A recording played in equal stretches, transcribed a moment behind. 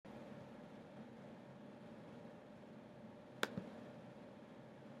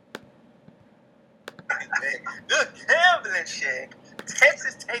The Gambling Shack,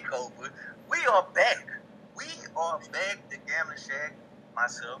 Texas Takeover. We are back. We are back. The Gambling Shack.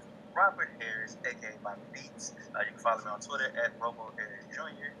 Myself, Robert Harris, aka Bobby Beats. You can follow me on Twitter at Robo Harris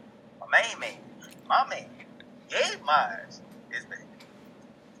Jr. My man, Gabe Myers is back.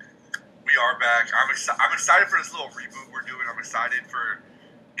 We are back. I'm excited for this little reboot we're doing. I'm excited for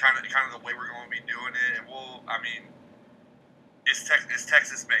kind of the way we're going to be doing it, and it's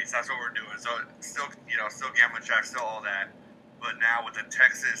Texas based. That's what we're doing. So still Gambling Shack, still all that, but now with a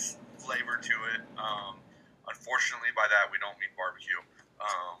Texas flavor to it. Unfortunately, by that we don't mean barbecue.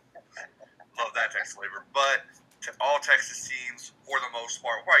 Love that Texas flavor, but all Texas teams for the most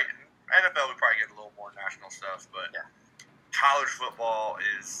part. Right, in NFL we probably get a little more national stuff, but yeah. College football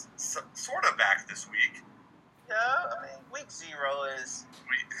is sort of back this week. Yeah, I mean, week 0 is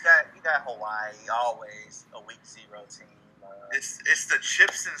you got Hawaii, always a week 0 team. It's the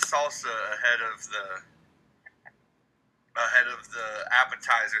chips and salsa ahead of the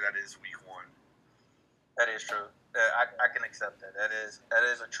appetizer that is week 1. That is true. I can accept that. That is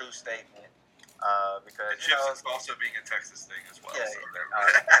a true statement. Because and chips and salsa being a Texas thing as well. Yeah, so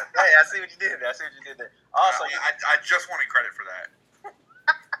hey, I see what you did there. Also, I just wanted credit for that.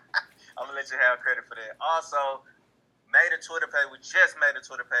 I'm gonna let you have credit for that. Also, made a Twitter page. We just made a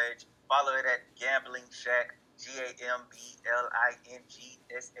Twitter page. Follow it at Gambling Shack. GAMBLINGSHACK.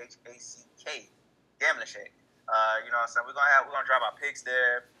 Gambling Shack. You know what I'm saying? We're gonna drop our picks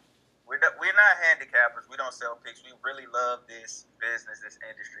there. We're not handicappers. We don't sell picks. We really love this business, this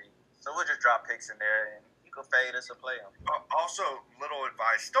industry. So we'll just drop picks in there, and you can fade us or play them. Also, little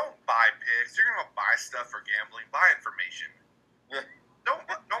advice: don't buy picks. You're gonna buy stuff for gambling. Buy information. Yeah. Don't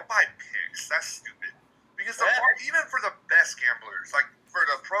buy picks. That's stupid. Because even for the best gamblers, like for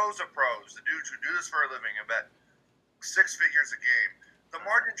the pros of pros, the dudes who do this for a living and bet 6 figures a game, the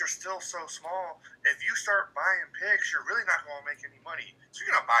margins are still so small. If you start buying picks, you're really not going to make any money. So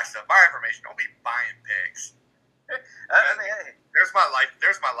you're gonna buy stuff. Buy information. Don't be buying picks. I mean, hey. There's my life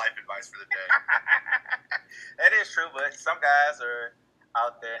advice for the day. That is true, but some guys are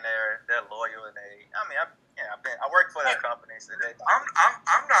out there and they're loyal and I work for that company, so I'm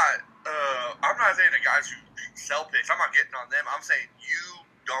not saying the guys who sell picks. I'm not getting on them. I'm saying you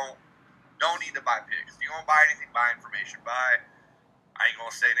don't need to buy picks. If you don't buy anything, buy information. I ain't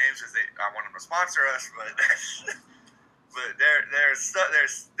gonna say names because I want them to sponsor us, but. But there's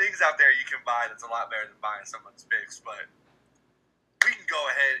things out there you can buy that's a lot better than buying someone's picks. But we can go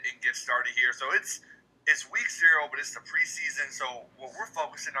ahead and get started here. So it's week 0, but it's the preseason. So what we're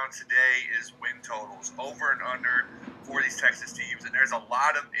focusing on today is win totals, over and under for these Texas teams. And there's a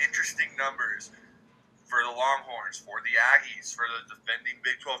lot of interesting numbers for the Longhorns, for the Aggies, for the defending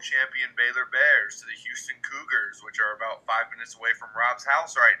Big 12 champion Baylor Bears, to the Houston Cougars, which are about 5 minutes away from Rob's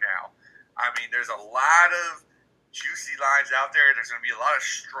house right now. I mean, there's a lot of juicy lines out there. There's going to be a lot of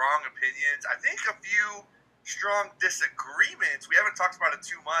strong opinions. I think a few strong disagreements. We haven't talked about it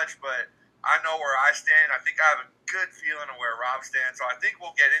too much, but I know where I stand. I think I have a good feeling of where Rob stands. So I think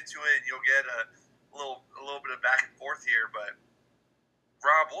we'll get into it, and you'll get a little bit of back and forth here. But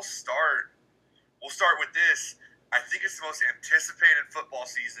Rob, we'll start with this. I think it's the most anticipated football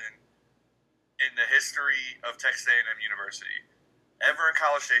season in the history of Texas A&M University. Ever in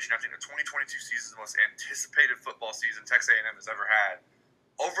College Station, I think the 2022 season is the most anticipated football season Texas A&M has ever had.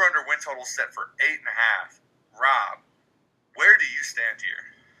 Over-under win total set for 8.5. Rob, where do you stand here?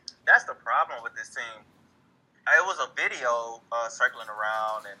 That's the problem with this team. It was a video circling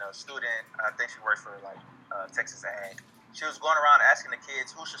around, and a student, I think she works for Texas Ag, she was going around asking the kids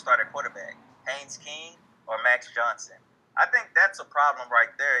who should start at quarterback, Haynes King or Max Johnson. I think that's a problem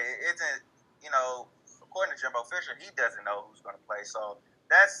right there. It isn't, according to Jimbo Fisher, he doesn't know who's going to play. So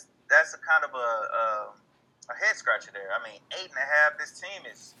that's a kind of a head scratcher there. I mean, 8.5. This team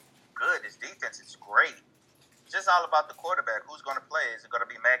is good. This defense is great. It's just all about the quarterback. Who's going to play? Is it going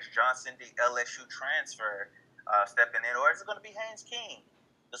to be Max Johnson, the LSU transfer, stepping in, or is it going to be Haynes King,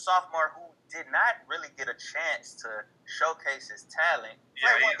 the sophomore who did not really get a chance to showcase his talent?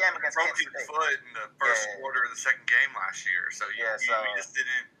 Yeah, he broke his foot in the first quarter of the second game last year. So we just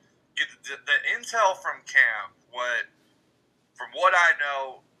didn't get the intel from camp. From what I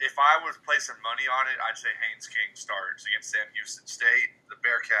know, if I was placing money on it, I'd say Haynes King starts against Sam Houston State, the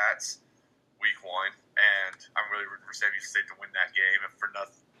Bearcats, week 1. And I'm really rooting for Sam Houston State to win that game, and for none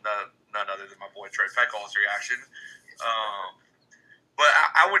other than my boy Trey Peckall's reaction. But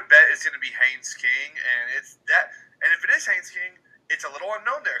I would bet it's going to be Haynes King, and it's that. And if it is Haynes King, it's a little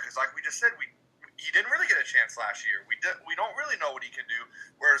unknown there because, like we just said, he didn't really get a chance last year. We don't really know what he can do.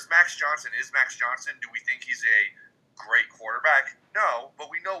 Whereas Max Johnson is Max Johnson. Do we think he's a great quarterback? No, but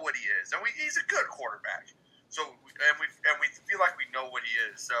we know what he is, and he's a good quarterback. So, we feel like we know what he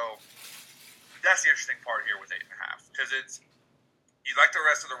is. So that's the interesting part here with 8.5, because you like the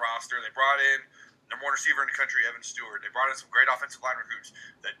rest of the roster. They brought in number one receiver in the country, Evan Stewart. They brought in some great offensive line recruits.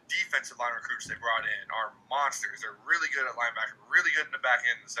 The defensive line recruits they brought in are monsters. They're really good at linebacker, really good in the back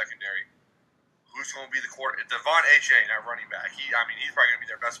end and the secondary. Who's going to be the quarterback? Devon Achane at running back. He's probably going to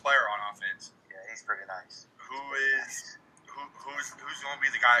be their best player on offense. Yeah, he's pretty nice. Who's going to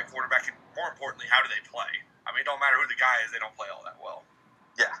be the guy at quarterback? And more importantly, how do they play? I mean, it don't matter who the guy is; they don't play all that well.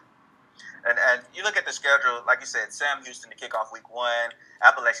 Yeah. And you look at the schedule, like you said, Sam Houston to kick off week 1,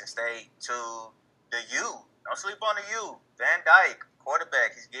 Appalachian State to the U. Don't sleep on the U. Van Dyke,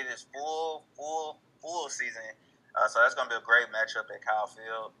 quarterback. He's getting his full season. So that's going to be a great matchup at Kyle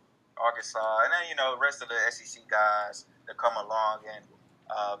Field, Arkansas. And then, the rest of the SEC guys that come along. And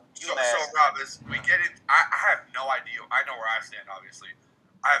So, Rob, as we get in, I have no idea. I know where I stand, obviously.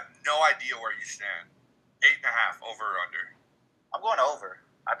 I have no idea where you stand. 8.5, over or under? I'm going over.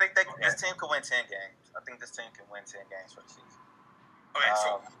 I think this team can win 10 games. I think this team can win 10 games for the season. Okay,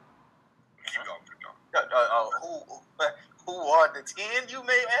 so keep going. Who are the 10, you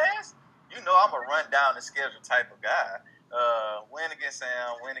may ask? You know I'm a run down the schedule type of guy. Win against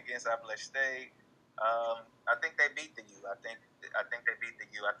Sam, win against Appalachian State. I think they beat the U. I think they beat the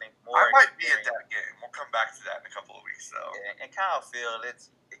U. I think more. I might be at that game. We'll come back to that in a couple of weeks, though. Yeah, and Kyle Field,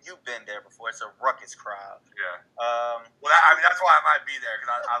 you've been there before. It's a ruckus crowd. Yeah. That's why I might be there,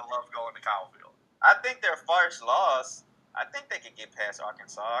 because I love going to Kyle Field. I think their first loss, I think they could get past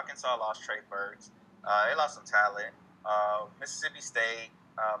Arkansas. Arkansas lost Trey Burks. They lost some talent. Mississippi State,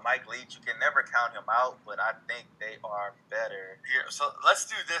 Mike Leach, you can never count him out, but I think they are better. Here, so let's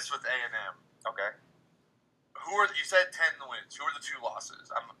do this with A&M. Okay. You said 10 wins. Who are the 2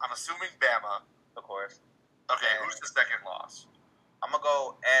 losses? I'm assuming Bama. Of course. Okay, and who's the second loss? I'm going to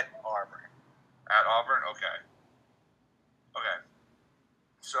go at Auburn. At Auburn? Okay.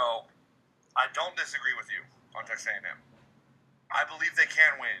 So, I don't disagree with you on Texas A&M. I believe they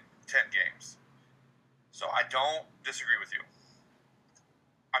can win 10 games. So, I don't disagree with you.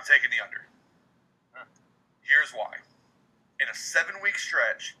 I'm taking the under. Here's why. In a 7-week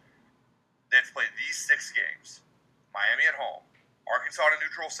stretch, they have to play these 6 games. Miami at home, Arkansas on a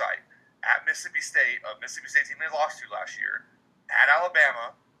neutral site, at Mississippi State, a Mississippi State team they lost to last year, at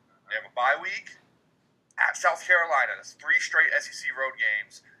Alabama, they have a bye week, at South Carolina. That's 3 straight SEC road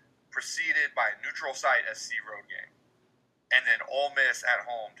games, preceded by a neutral site SEC road game. And then Ole Miss at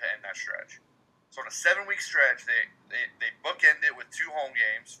home to end that stretch. So in a 7-week stretch, they bookend it with 2 home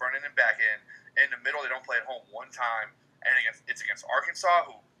games, front end and back end. In the middle, they don't play at home one time, and it's against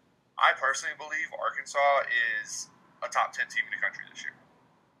Arkansas, who I personally believe Arkansas is a top 10 team in the country this year.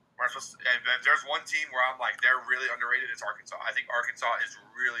 If there's one team where I'm like, they're really underrated, it's Arkansas. I think Arkansas is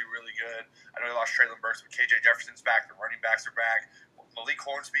really, really good. I know they lost Traylon Burks, but KJ Jefferson's back. The running backs are back. Malik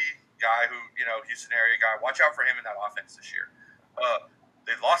Hornsby, guy who, Houston area guy. Watch out for him in that offense this year.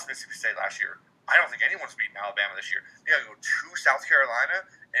 They lost Mississippi State last year. I don't think anyone's beaten Alabama this year. They got to go to South Carolina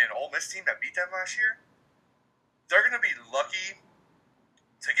and an Ole Miss team that beat them last year. They're going to be lucky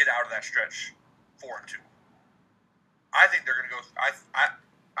to get out of that stretch 4-2. I think they're going to go. I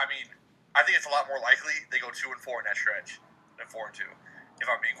think it's a lot more likely they go 2-4 in that stretch than 4-2. If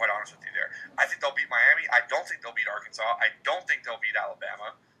I'm being quite honest with you there, I think they'll beat Miami. I don't think they'll beat Arkansas. I don't think they'll beat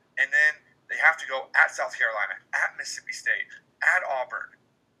Alabama. And then they have to go at South Carolina, at Mississippi State, at Auburn.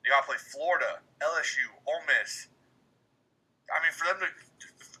 They got to play Florida, LSU, Ole Miss. I mean, for them to,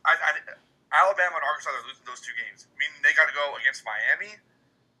 Alabama and Arkansas are losing those 2 games. Meaning they got to go against Miami,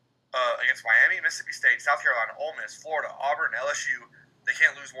 Mississippi State, South Carolina, Ole Miss, Florida, Auburn, LSU. They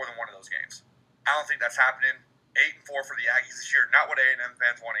can't lose more than one of those games. I don't think that's happening. 8-4 for the Aggies this year. Not what A&M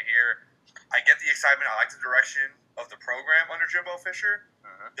fans want to hear. I get the excitement. I like the direction of the program under Jimbo Fisher.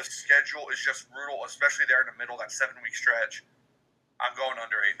 The schedule is just brutal, especially there in the middle, that 7-week stretch. I'm going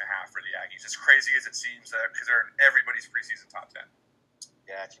under 8.5 for the Aggies. As crazy as it seems, because they're in everybody's preseason top 10.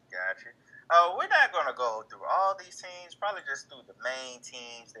 Gotcha. We're not going to go through all these teams. Probably just through the main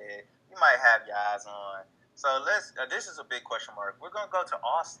teams that you might have your eyes on. So this is a big question mark. We're going to go to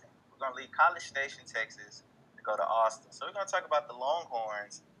Austin. We're going to leave College Station, Texas, to go to Austin. So we're going to talk about the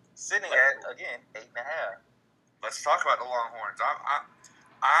Longhorns sitting at, again, 8.5. Let's talk about the Longhorns.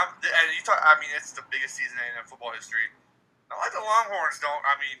 It's the biggest season in football history. I like the Longhorns don't.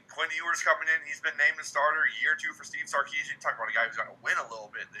 Quinn Ewers coming in. He's been named the starter year 2 for Steve Sarkisian. Talk about a guy who's going to win a little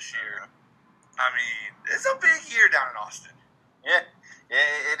bit this year. It's a big year down in Austin. Yeah,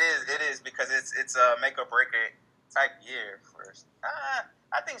 it is because it's a make or break it type year first.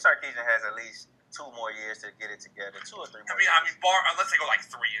 I think Sarkisian has at least 2 more years to get it together, 2 or 3 more. Unless they go like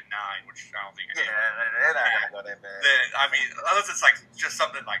 3-9, which I don't think. Yeah, they're not gonna go that bad. Then unless it's like just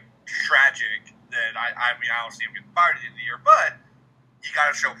something like tragic, then I don't see him getting fired at the end of the year. But you got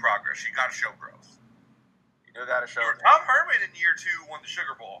to show progress. You got to show growth. You do got to show. Tom Herman in year 2 won the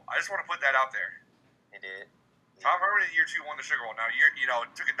Sugar Bowl. I just want to put that out there. He did. Tom Herman in year 2 won the Sugar Bowl. Now,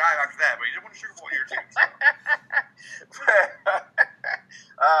 it took a dive after that, but he did win the Sugar Bowl in year 2. So.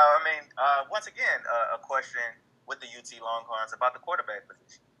 Once again, a question with the UT Longhorns about the quarterback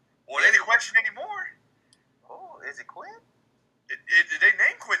position. Well, it ain't a question anymore. Oh, is it Quinn? They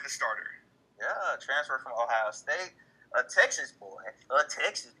named Quinn the starter. Yeah, transfer from Ohio State. A Texas boy. Let's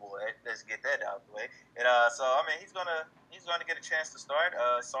get that out of the way. And he's gonna get a chance to start.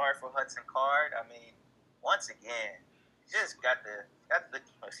 Sorry for Hudson Card. Once again, just got the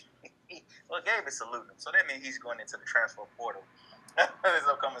well, Gabe is saluting him, so that means he's going into the transfer portal this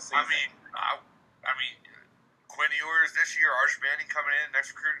upcoming season. Quinn Ewers this year, Arch Manning coming in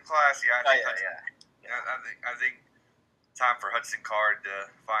next recruiting class. Yeah, I think time for Hudson Card to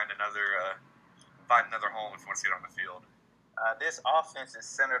find another home if he wants to get on the field. This offense is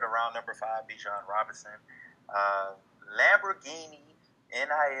centered around number 5, Bijan Robinson. Lamborghini,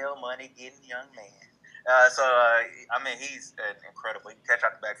 NIL money getting young man. He's incredible. He can catch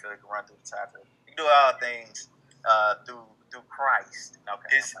out the backfield. He can run through the tackle. He can do all things through Christ.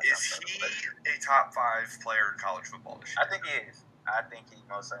 Okay. Is he a top 5 player in college football this year? I think he is. I think he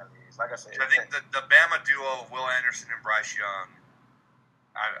most certainly is. Like I said, I think the Bama duo of Will Anderson and Bryce Young,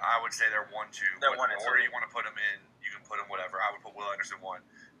 I would say they're 1-2. They're 1 and 2. Or you want to put them in, you can put them whatever. I would put Will Anderson 1.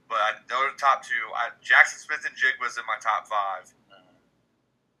 But those are the top 2. Jackson Smith and Jigba's in my top 5.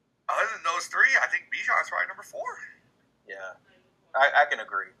 Other than those 3, I think Bijan's probably number 4. Yeah, I can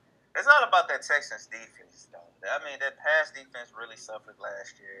agree. It's all about that Texans defense, though. That pass defense really suffered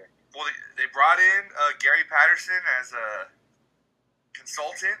last year. Well, they brought in Gary Patterson as a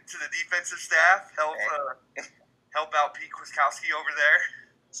consultant to the defensive staff, help out Pete Kwiatkowski over there.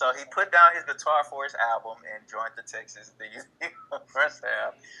 So he put down his guitar for his album and joined the Texans the first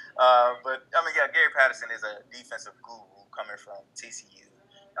half. Gary Patterson is a defensive guru coming from TCU.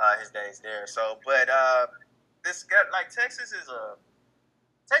 His days there. This guy, Texas is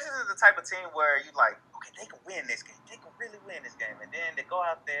the type of team where you okay, they can win this game. They can really win this game, and then they go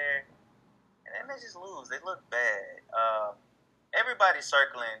out there and then they just lose. They look bad. Everybody's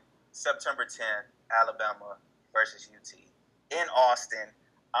circling September 10th, Alabama versus UT in Austin.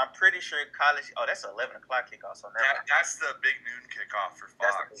 I'm pretty sure college. Oh, that's an 11 o'clock kickoff. So that's the big noon kickoff for Fox.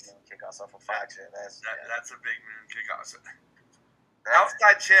 That's the big noon kickoff for Fox. That's a big noon kickoff. So,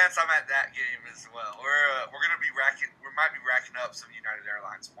 outside chance I'm at that game as well. We're gonna be we might be racking up some United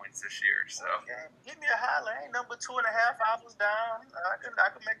Airlines points this year. So give me a holler. Ain't number 2.5 hours down. I can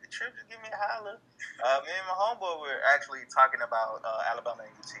make the trip. Just give me a holler. Me and my homeboy were actually talking about Alabama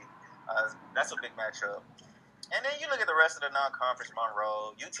and UT. That's a big matchup. And then you look at the rest of the non-conference,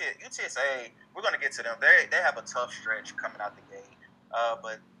 Monroe, UTSA. We're gonna get to them. They have a tough stretch coming out the gate.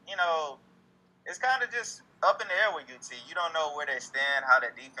 But it's kind of just up in the air with UT. You don't know where they stand, how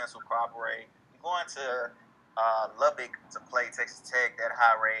their defense will cooperate. You're going to Lubbock to play Texas Tech, that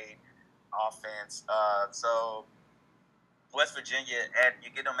high-rate offense. So West Virginia, you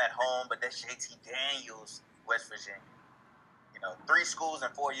get them at home, but that's JT Daniels, West Virginia. 3 schools in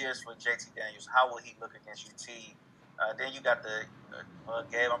 4 years for JT Daniels. How will he look against UT? Then you got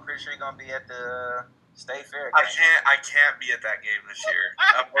Gabe. I'm pretty sure you're gonna be at the State Fair game. I can't be at that game this year.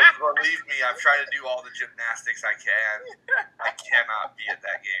 Believe me, I've tried to do all the gymnastics I can. I cannot be at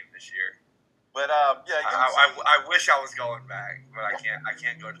that game this year. But I wish I was going back, but I can't. I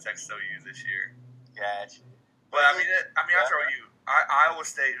can't go to Texas OU this year. Gotcha. But I'll throw you. Iowa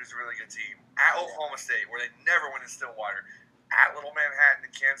State is a really good team. At Oklahoma State, where they never win in Stillwater. At Little Manhattan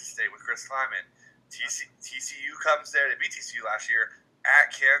and Kansas State with Chris Kleiman. TCU comes there. They beat TCU last year.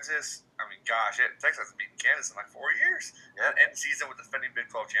 At Kansas, Texas hasn't beaten Kansas in 4 years. Yeah. End season with defending Big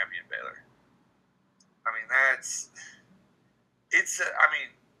 12 champion Baylor. Here's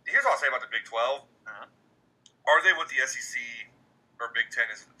what I'll say about the Big 12. Are they what the SEC or Big 10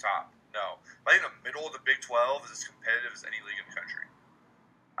 is at the top? No. I think the middle of the Big 12 is as competitive as any league in the country.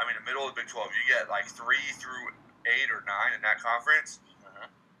 The middle of the Big 12, you get 3 through 8 or 9 in that conference,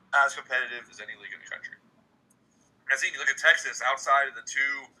 as competitive as any league in the country. And I think you look at Texas, outside of the 2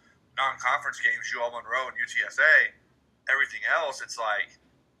 non-conference games, UL Monroe and UTSA, everything else, it's or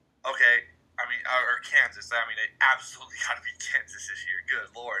Kansas. They absolutely got to beat Kansas this year.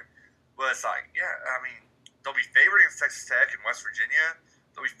 Good Lord. But it's they'll be favored against Texas Tech and West Virginia.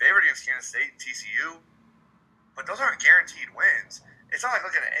 They'll be favored against Kansas State and TCU. But those aren't guaranteed wins. it's not like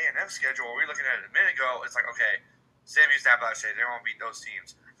looking at A&M's schedule. Where we looking at it a minute ago. It's like, okay, Sam Houston, Appalachian State, they don't beat those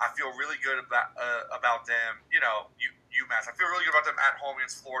teams. I feel really good about them. You know, UMass. I feel really good about them at home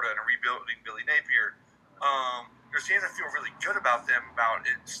against Florida and rebuilding Billy Napier. There's teams I feel really good about them about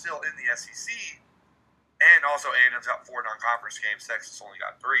it still in the SEC, and also A&M's got 4 non-conference games. Texas only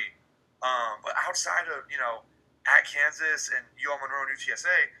got 3. But outside of at Kansas and UL Monroe and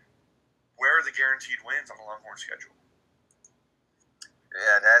UTSA, where are the guaranteed wins on the Longhorn schedule?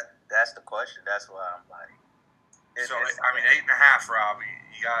 Yeah, that's the question. That's why I'm like. So I mean, 8.5, Rob.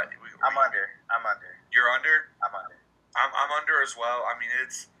 You got. I'm under. You're under. I'm under. I'm under as well. I mean,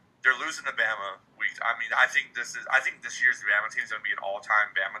 they're losing to Bama. I mean, I think this year's Bama team is going to be an all-time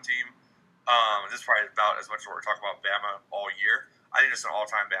Bama team. This is probably about as much as we're talking about Bama all year. I think it's an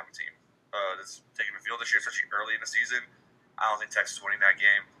all-time Bama team that's taking the field this year, especially early in the season. I don't think Texas is winning that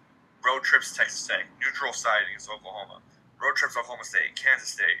game. Road trips to Texas Tech, neutral site against Oklahoma. Road trips to Oklahoma State,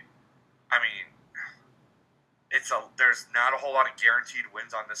 Kansas State. I mean, there's not a whole lot of guaranteed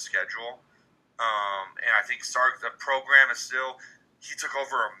wins on this schedule. And I think Sark, the program is still, he took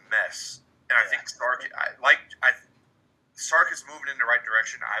over a mess. And I think Sark is moving in the right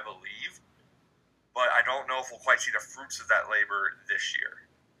direction, I believe. But I don't know if we'll quite see the fruits of that labor this year.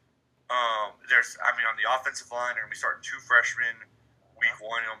 On the offensive line, they're going to be starting 2 freshmen. Week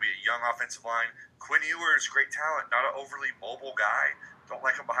 1, it'll be a young offensive line. Quinn Ewers, great talent, not an overly mobile guy. Don't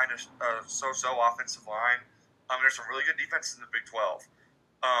like him behind a so-so offensive line. There's some really good defenses in the Big 12.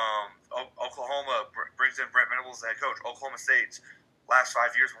 Oklahoma brings in Brent Venables as head coach. Oklahoma State's last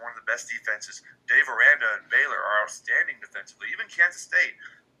 5 years were one of the best defenses. Dave Aranda and Baylor are outstanding defensively. Even Kansas State,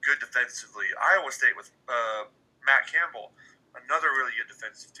 good defensively. Iowa State with Matt Campbell, another really good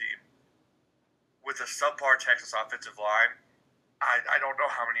defensive team. With a subpar Texas offensive line, I don't know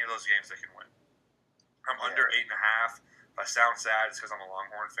how many of those games they can win. I'm under 8.5. If I sound sad, it's because I'm a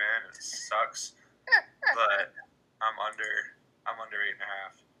Longhorn fan. It sucks, but I'm under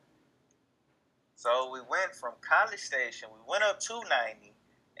 8.5. So we went from College Station. We went up 290,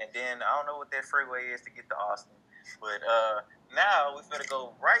 and then I don't know what that freeway is to get to Austin, but now we're gonna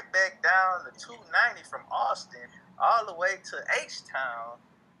go right back down to 290 from Austin all the way to H-Town,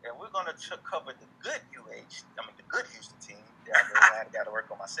 and we're gonna cover the good the good Houston team. I got to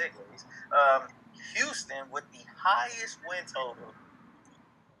work on my segues. Houston with the highest win total,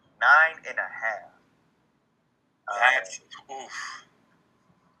 9.5. I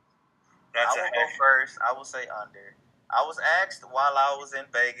will go first. I will say under. I was asked while I was in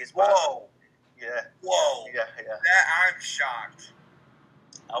Vegas. Whoa. Yeah. Whoa. Yeah. That I'm shocked.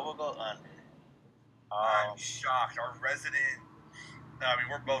 I will go under. I'm shocked. Our resident. I mean,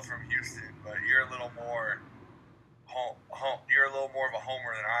 we're both from Houston, but you're a little more. You're a little more of a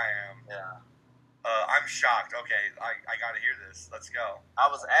homer than I am. Yeah. I'm shocked. Okay, I got to hear this. Let's go. I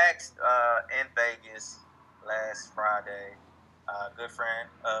was asked in Vegas last Friday. Good friend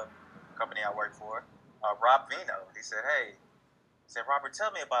of the company I work for, Rob Vino. He said, Robert,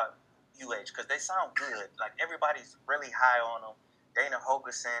 tell me about UH because they sound good. Like everybody's really high on them. Dana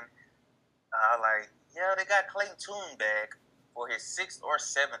Hogerson. They got Clayton Tune back for his 6th or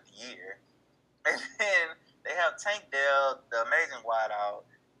 7th year, and then they have Tank Dell, the amazing wideout.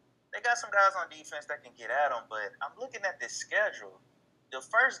 They got some guys on defense that can get at them, but I'm looking at this schedule. The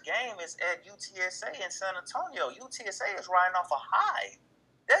first game is at UTSA in San Antonio. UTSA is riding off a high.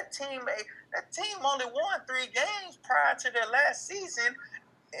 That team only won 3 games prior to their last season.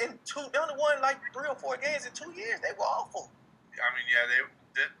 They only won like 3 or 4 games in 2 years. They were awful. I mean,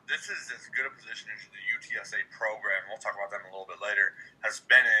 this is as good a position as the UTSA program. We'll talk about them a little bit later. Has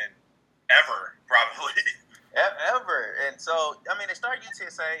been in ever, probably. Ever. And so, I mean, they start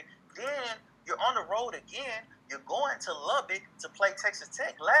UTSA, then you're on the road again. You're going to Lubbock to play Texas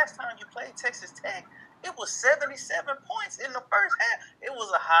Tech. Last time you played Texas Tech, it was 77 points in the first half. It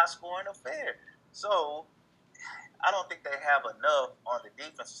was a high-scoring affair. So, I don't think they have enough on the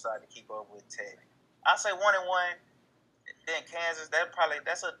defensive side to keep up with Tech. I say 1-1. Then Kansas,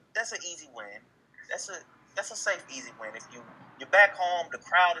 that's an easy win. That's a safe, easy win. If you're back home, the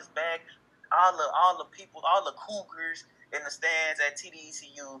crowd is back. All the people, all the Cougars in the stands at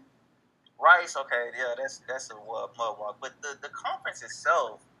TDECU. Rice, okay, yeah, that's a mud walk. But the conference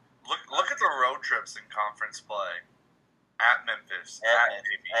itself. Look at the road trips in conference play. At Memphis, at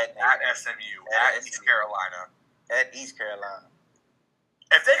Navy, at SMU, at East Carolina. At East Carolina.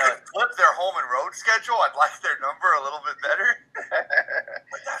 If they could flip their home and road schedule, I'd like their number a little bit better.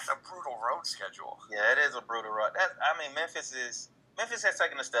 But that's a brutal road schedule. Yeah, it is a brutal road. Memphis has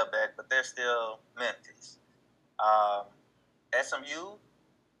taken a step back, but they're still Memphis. SMU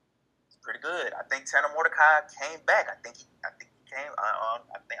is pretty good. I think Tanner Mordecai came back. I think he came.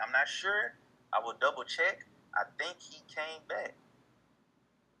 I think I'm not sure. I will double check. I think he came back.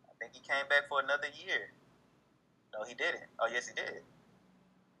 I think he came back for another year. No, he didn't. Oh, yes, he did.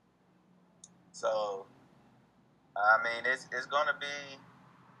 So, I mean, it's gonna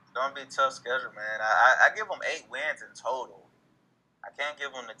be a tough schedule, man. I give them 8 wins in total. I can't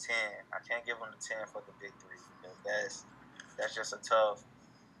give them the 10. I can't give them the 10 for the big three because that's just a tough.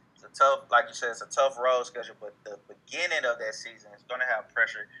 It's a tough, like you said, it's a tough road schedule. But the beginning of that season is going to have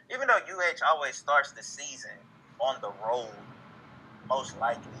pressure. Even though UH always starts the season on the road, most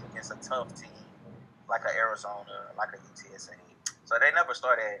likely against a tough team like a Arizona, like a UTSA. So they never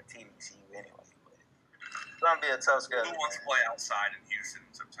start at TDCU anyway. But it's going to be a tough schedule. Who wants to play outside in Houston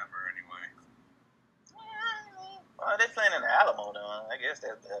in September anyway? Well, they're playing in the Alamo now. I guess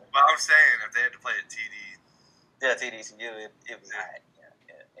that's better. Well, I'm saying if they had to play at TD. Yeah, TDCU, it'd be hot.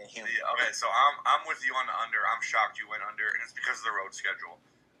 Yeah, and humid. Okay, so I'm with you on the under. I'm shocked you went under, and it's because of the road schedule.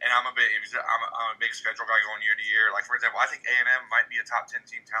 And I'm a big schedule guy going year to year. Like, for example, I think A&M might be a top 10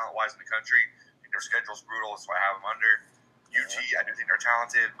 team talent-wise in the country. I think their schedule's brutal. That's why I have them under. UT, I do think they're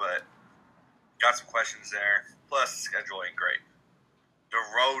talented, but got some questions there. Plus, the schedule ain't great. The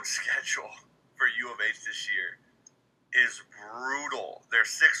road schedule for U of H this year is brutal. Their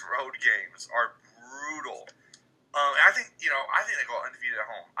 6 road games are brutal. I think they go undefeated at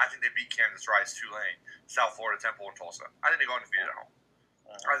home. I think they beat Kansas, Rice, Tulane, South Florida, Temple, and Tulsa. I think they go undefeated at home.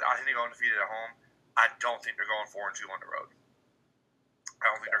 I think they go undefeated at home. I don't think they're going 4-2 on the road. I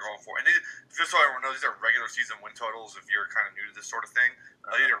don't think they're going 4. And just so everyone knows, these are regular season win totals. If you're kind of new to this sort of thing,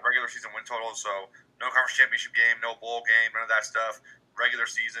 these are regular season win totals. So no conference championship game, no bowl game, none of that stuff. Regular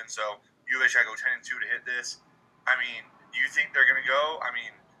season. So UH I go 10-2 to hit this. I mean, do you think they're going to go? I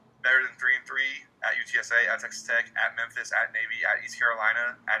mean, better than 3-3 at UTSA, at Texas Tech, at Memphis, at Navy, at East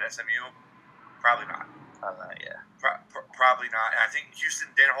Carolina, at SMU? Probably not. Yeah. Probably not. And I think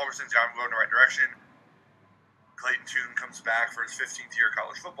Houston, Dana Holgerson's got him going in the right direction. Clayton Tune comes back for his 15th year of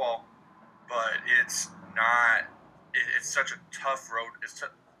college football, but it's not. It's such a tough road.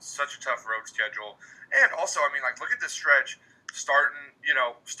 Such a tough road schedule. And also, I mean, like, look at this stretch starting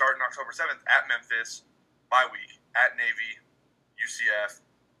October 7th at Memphis, bye week, at Navy, UCF,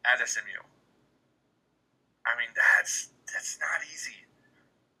 at SMU. I mean, that's not easy.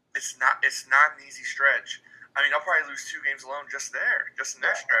 It's not an easy stretch. I mean, they'll probably lose 2 games alone just in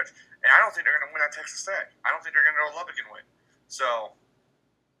that stretch. And I don't think they're going to win at Texas Tech. I don't think they're going to go to Lubbock and win. So,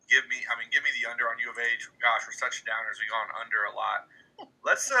 give me the under on U of H. Gosh, we're such downers. We've gone under a lot.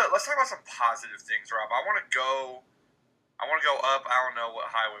 Let's talk about some positive things, Rob. I want to go up. I don't know what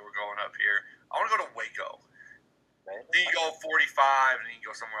highway we're going up here. I want to go to Waco. Then you go 45, and then you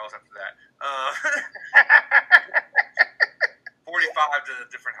go somewhere else after that. 45 to a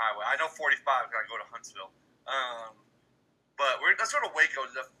different highway. I know 45 because I go to Huntsville. But let's go to Waco,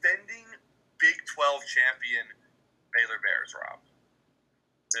 the defending Big 12 champion Baylor Bears, Rob.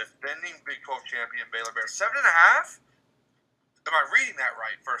 Defending Big 12 champion Baylor Bears. 7.5? Am I reading that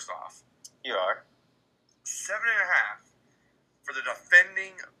right, first off? You are. 7.5 for the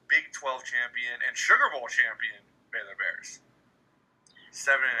defending Big 12 champion and Sugar Bowl champion Baylor Bears.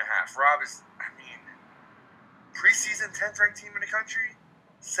 7.5. Rob preseason 10th ranked team in the country?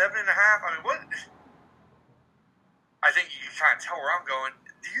 7.5? I mean, what? I think you can kind of tell where I'm going.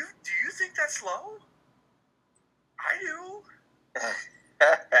 Do you think that's low? I do.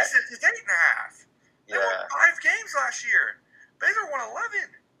 It's 8.5. They won 5 games last year. Baylor won 11.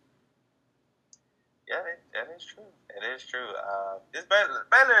 Yeah, that is true. It is true.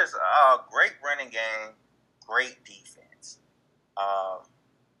 Baylor is a great running game, great defense.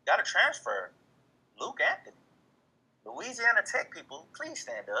 Got to transfer Luke Anthony. Louisiana Tech people, please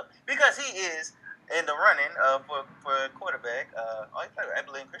stand up because he is in the running for quarterback. He played with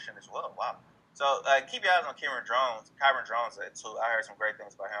Abilene Christian as well. Wow. So keep your eyes on Kyron Jones. Too. I heard some great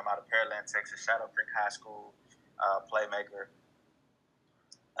things about him out of Pearland, Texas, Shadow Creek High School, playmaker.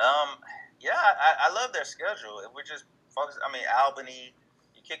 I love their schedule. If we just focus, Albany.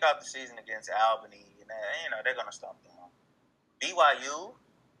 You kick off the season against Albany, and they're gonna stomp them. BYU,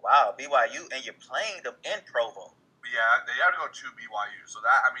 and you're playing them in Provo. Yeah, they have to go to BYU, so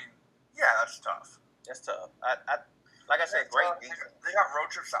that's tough. That's tough. Like I said, great defense. They got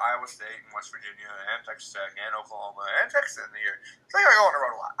road trips to Iowa State and West Virginia and Texas Tech and Oklahoma and Texas in the year. So they got to go on the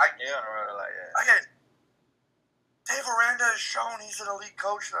road a lot. Yeah, on the road a lot, yeah. I get it. Dave Aranda has shown he's an elite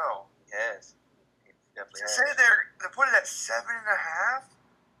coach, though. Yes. He definitely has. Say they put it at 7.5?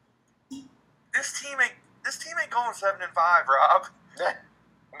 This team ain't going 7-5, Rob.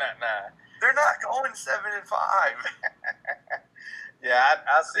 Nah. They're not going 7-5. Yeah,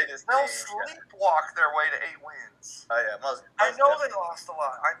 I see this They'll team. sleepwalk their way to 8 wins. Oh yeah, most I know definitely. they lost a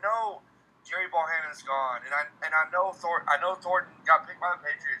lot. I know Gary Bohannon's gone, and I know Thornton got picked by the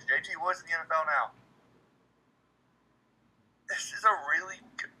Patriots. JT Woods in the NFL now. This is a really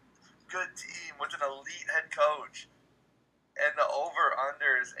good team with an elite head coach, and the over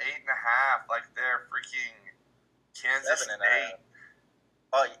under is 8.5, like they're freaking Kansas 7.5. State.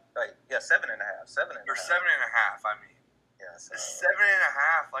 Oh, wait, yeah, 7.5. 7.5. Or 7.5. I mean, yeah, so. it's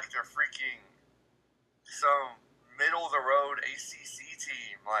 7.5, like they're freaking some middle of the road ACC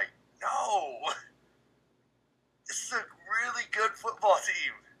team. Like, no, this is a really good football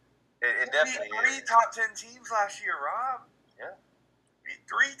team. It definitely beat 3 is. top 10 teams last year, Rob. Yeah. Beat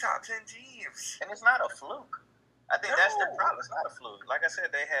 3 top 10 teams. And it's not a fluke. I think that's the problem. It's not a fluke. Like I said,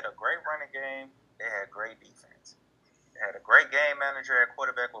 they had a great running game. They had great defense. They had a great game manager at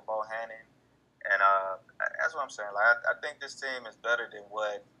quarterback with Bohannon. And that's what I'm saying. Like I think this team is better than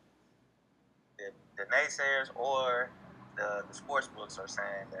what the naysayers or the sports books are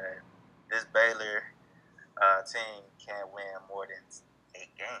saying, that this Baylor team can't win more than 8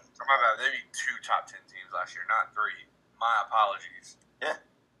 games. Oh, my bad. They beat 2 top 10 teams last year, not 3. My apologies. Yeah.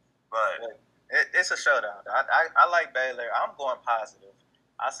 But it's a showdown. I like Baylor. I'm going positive.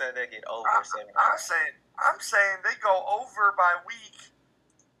 I said they get over 7. I'm saying they go over by week.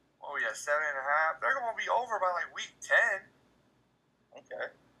 Oh yeah, 7.5. They're going to be over by like week 10. Okay.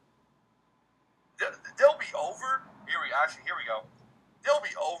 They'll be over. Here we go. They'll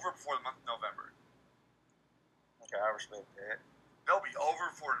be over before the month of November. Okay, I respect that. They'll be over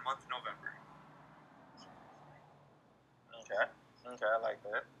for the month of November. Okay, I like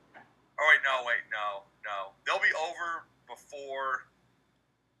that. Oh wait, no. They'll be over before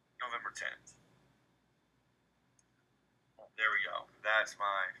November 10th. There we go. That's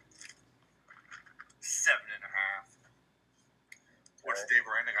my 7.5. What's Dave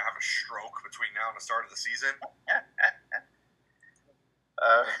Aranda gonna have a stroke between now and the start of the season?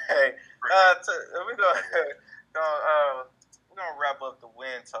 Hey, we're gonna wrap up the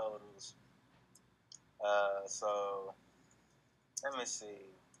win totals. So let me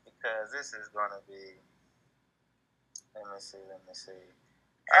see, because this is gonna be. Let me see.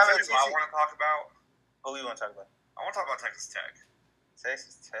 Can I tell you what I want to talk about? Who you want to talk about? I want to talk about Texas Tech.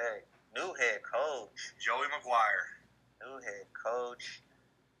 Texas Tech, new head coach, Joey McGuire. New head coach.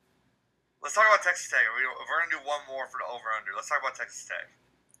 Let's talk about Texas Tech. We're going to do one more for the over-under. Let's talk about Texas Tech.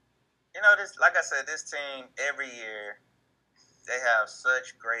 You know, this, like I said, this team, every year, they have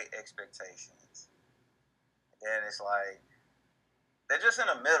such great expectations. And it's like, they're just in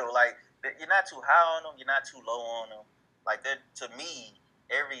the middle. Like, you're not too high on them. You're not too low on them. Like, to me,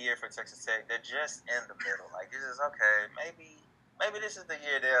 every year for Texas Tech, they're just in the middle. Like, this is, okay, maybe this is the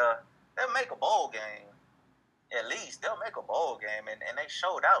year they'll make a bowl game. At least they'll make a bowl game, and they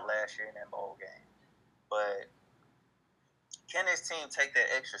showed out last year in that bowl game. But can this team take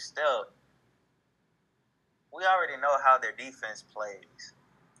that extra step? We already know how their defense plays.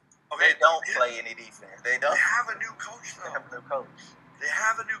 Okay, they don't play any defense. They don't. They have a new coach, though. They have a new coach. They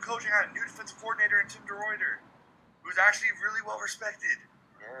have a new coach. They got a new defensive coordinator in Tim DeRuyter, who's actually really well respected.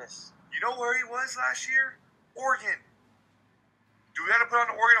 Yes. You know where he was last year? Oregon. Do we got to put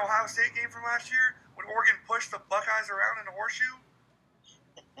on the Oregon-Ohio State game from last year when Oregon pushed the Buckeyes around in the horseshoe?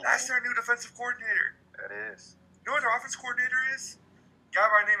 That's their new defensive coordinator. That is. You know what their offensive coordinator is? A guy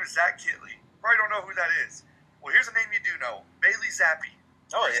by the name is Zach Kitley. Probably don't know who that is. Well, here's a name you do know. Bailey Zappi.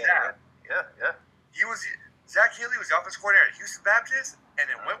 Oh, yeah. Zach Kitley was the offensive coordinator at Houston Baptist and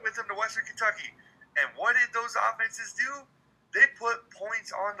then went with him to Western Kentucky. And what did those offenses do? They put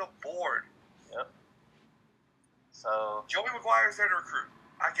points on the board. Yep. So Joey McGuire's there to recruit.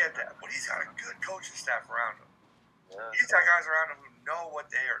 I get that. But he's got a good coaching staff around him. Yeah, he's got guys around him who know what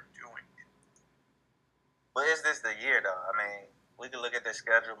they are doing. But is this the year, though? I mean, we can look at the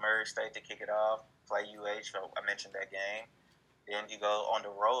schedule. Murray State to kick it off, play UH. So I mentioned that game. Then you go on the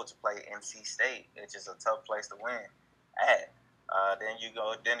road to play NC State, which is a tough place to win at. Then you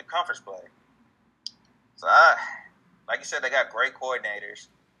go the conference play. So, like you said, they got great coordinators.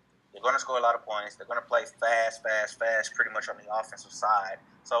 They're going to score a lot of points. They're going to play fast, pretty much on the offensive side.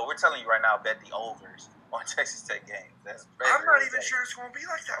 So we're telling you right now, bet the overs on Texas Tech games. I'm not even sure it's going to be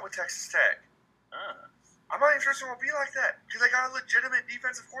like that with Texas Tech. I'm not even sure it's going to be like that because they got a legitimate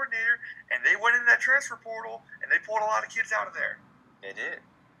defensive coordinator, and they went in that transfer portal, and they pulled a lot of kids out of there. They did.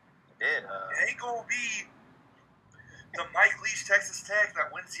 It ain't going to be the Mike Leach Texas Tech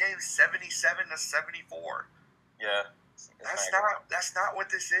that wins games 77-74. Yeah. That's not what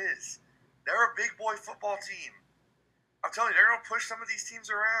this is. They're a big boy football team. I'm telling you, they're gonna push some of these teams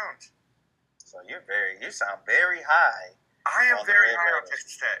around. So you sound very high I am on the very Red high on Raiders.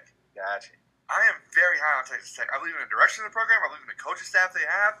 Texas Tech. Gotcha. I am very high on Texas Tech. I believe in the direction of the program. I believe in the coaching staff they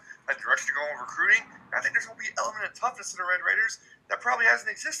have, the direction they're going with recruiting. And I think there's going to be an element of toughness in the Red Raiders that probably hasn't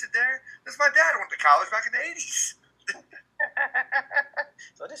existed there since my dad went to college back in the 80s.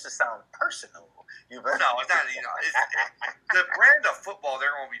 So this is sound personal. No, it's not. It's the brand of football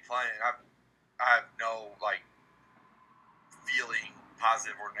they're going to be playing. I have no feeling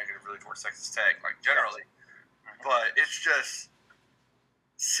positive or negative really towards Texas Tech, generally. But it's just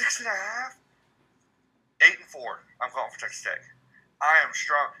 6.5, 8-4. I'm calling for Texas Tech. I am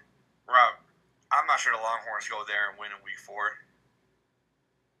strong. Rob, I'm not sure the Longhorns go there and win in week 4.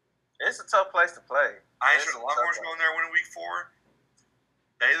 It's a tough place to play. I ain't sure the Longhorns go in there and win in week 4.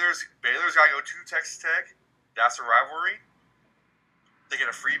 Baylor's got to go to Texas Tech. That's a rivalry. They get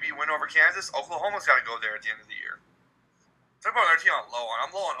a freebie win over Kansas. Oklahoma's got to go there at the end of the year. Talk about their team I'm low on.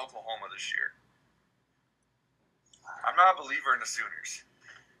 I'm low on Oklahoma this year. I'm not a believer in the Sooners.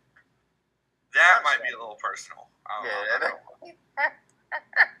 That might be a little personal.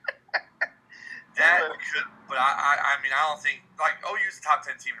 That could, but I mean, I don't think OU's the top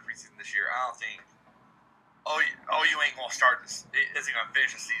 10 team in the preseason this year. I don't think OU ain't gonna start this. Isn't gonna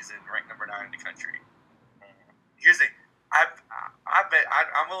finish the season ranked number 9 in the country. Here's the thing.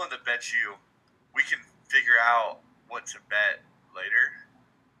 I'm willing to bet you we can figure out what to bet later.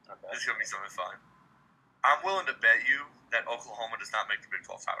 Okay. This is gonna be something fun. I'm willing to bet you that Oklahoma does not make the Big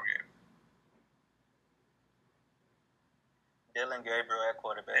 12 title game. Dylan Gabriel at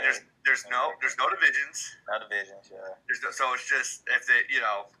quarterback. And there's no divisions. No divisions, yeah. So it's just if they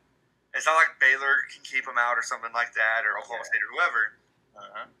it's not like Baylor can keep them out or something like that, or Oklahoma State or whoever.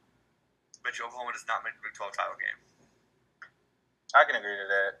 But Oklahoma does not make the Big 12 title game. I can agree to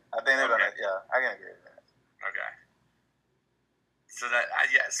that. I think they're gonna. Yeah, I can agree to that. Okay. So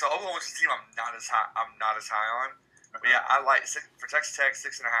so Oklahoma's a team I'm not as high on. But yeah, I like for Texas Tech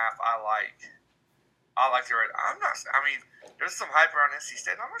 6.5. I like the red. I mean, there's some hype around NC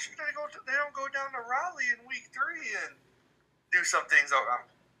State. I'm not sure they don't go down to Raleigh in week 3 and do some things. I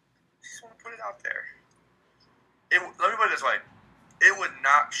just want to put it out there. Let me put it this way: it would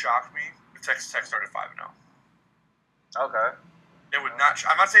not shock me if Texas Tech started 5-0. Okay. It would not.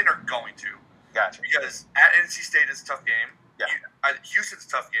 I'm not saying they're going to. Gotcha. Because at NC State is a tough game. Yeah. Houston's a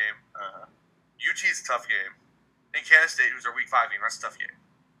tough game. UT's a tough game. And Kansas State, who's their week 5 game, that's a tough game.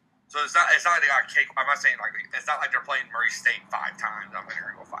 So it's not like they got cake. I'm not saying it's not like they're playing Murray State 5 times. I'm going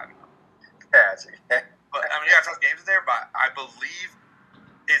to go 5-0. Gotcha. But I mean, they got tough games in there. But I believe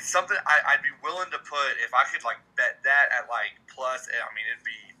it's something I'd be willing to put if I could bet that at plus. I mean, it'd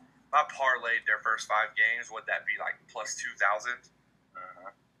be if I parlayed their first 5 games. Would that be plus 2,000?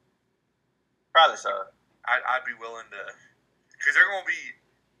 Probably so. I'd be willing to, because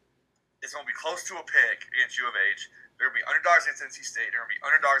it's going to be close to a pick against U of H. They're going to be underdogs against NC State. They're going to be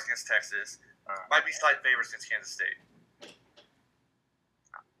underdogs against Texas. Might be slight favorites against Kansas State.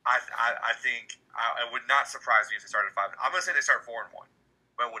 I think it would not surprise me if they started 5. I'm going to say they start 4-1,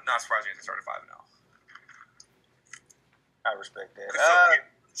 but it would not surprise me if they started 5-0. I respect that.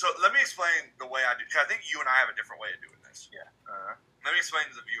 So let me explain the way I do, because I think you and I have a different way of doing this. Yeah. Let me explain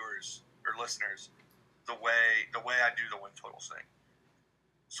to the viewers or listeners the way I do the win totals thing.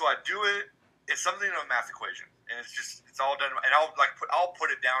 So I do it. It's something of a math equation, and it's all done. And I'll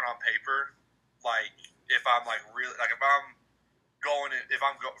put it down on paper, if I'm really if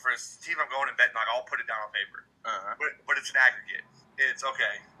I'm going for a team I'm going and betting, I'll put it down on paper. But it's an aggregate. It's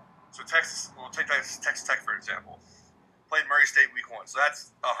okay. So Texas, we'll take Texas Tech for example. Played Murray State week 1, so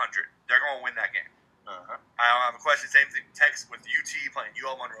that's 100. They're going to win that game. I have a question. Same thing. Texas with UT playing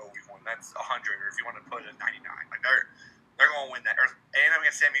UL Monroe week 1. That's 100. Or if you want to put it at 99, they're going to win that. Or A&M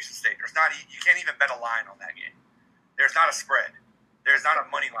against Sam Houston State. You can't even bet a line on that game. There's not a spread. There's not a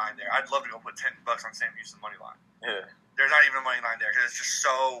money line there. I'd love to go put $10 on Sam Houston money line. Yeah. There's not even a money line there because it's just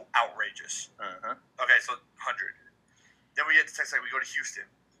so outrageous. Okay, so 100. Then we get to Texas. We go to Houston.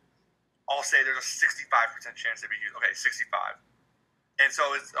 I'll say there's a 65% chance they beat Houston. Okay, 65. And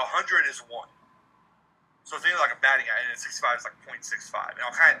so it's 100 is 1. So think like a batting guy, and 65 is 0.65. And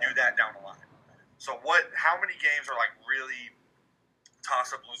I'll kind of do that down the line. So how many games are really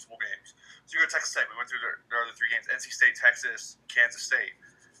toss-up, losable games? So you go to Texas Tech. We went through their other 3 games. NC State, Texas, Kansas State.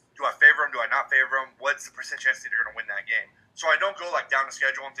 Do I favor them? Do I not favor them? What's the percent chance that they're going to win that game? So I don't go down the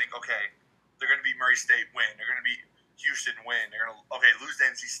schedule and think, okay, they're going to beat Murray State, win. They're going to beat Houston, win. They're going to, lose to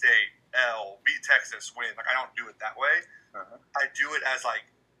NC State, L, beat Texas, win. I don't do it that way. I do it as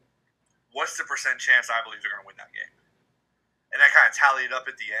what's the percent chance I believe they're going to win that game? And I kind of tally it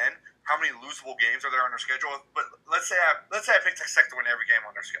up at the end. How many losable games are there on their schedule? But let's say I picked Texas Tech to win every game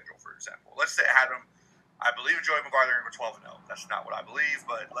on their schedule, for example. Let's say I had them. I believe in Joey McGuire. They're going to go 12-0. That's not what I believe,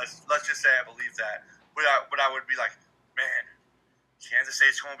 but let's just say I believe that. But I would be like, man, Kansas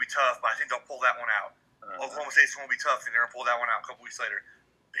State's going to be tough, but I think they'll pull that one out. Oklahoma State's going to be tough, and they're going to pull that one out a couple weeks later.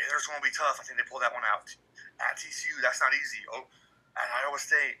 Baylor's going to be tough. I think they pull that one out. At TCU, that's not easy. Oh, at Iowa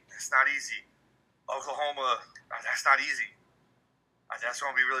State, that's not easy. Oklahoma, that's not easy. That's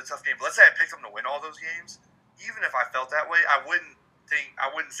going to be a really tough game. But let's say I picked them to win all those games. Even if I felt that way, I wouldn't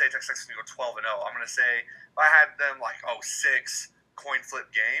say Texas Tech's going to go 12-0. I'm going to say if I had them like 6 coin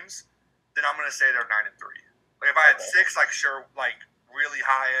flip games, then I'm going to say they're 9-3. Like if I had 6 really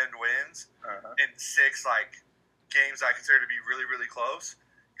high end wins and 6 games I consider to be really really close,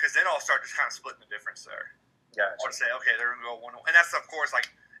 because then I'll start just kind of splitting the difference there. Gotcha. I would say okay, they're going to go 1, and that's of course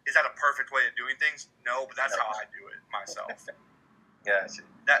is that a perfect way of doing things? No, but that's how I do it myself. Gotcha.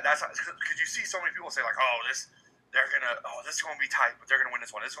 That's because you see so many people say this is going to be tight, but they're going to win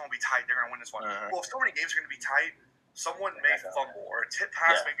this one. This is going to be tight, they're going to win this one. Well, if so many games are going to be tight, someone may fumble, or a tip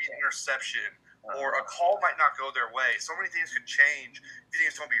pass may be an interception, or a call might not go their way. So many things could change if you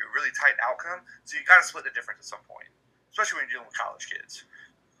think it's going to be a really tight outcome. So you got to split the difference at some point, especially when you're dealing with college kids.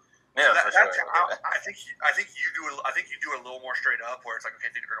 Yeah, so for sure. I think you do a little more straight up, where it's like,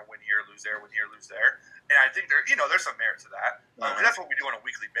 okay, I think they're going to win here, lose there, win here, lose there, and I think there's some merit to that. Because that's what we do on a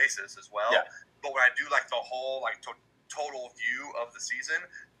weekly basis as well. Yeah. But when I do the whole total view of the season,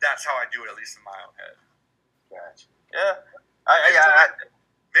 that's how I do it, at least in my own head. Gotcha. Yeah.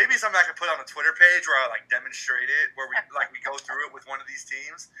 Maybe something I could put on the Twitter page where I demonstrate it, where we go through it with one of these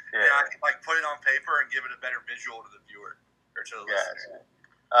teams, and I can put it on paper and give it a better visual to the viewer or to the listener.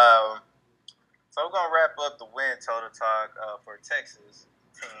 So we're gonna wrap up the win total talk for Texas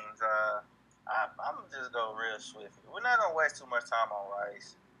teams. I'm just go real swift. We're not gonna waste too much time on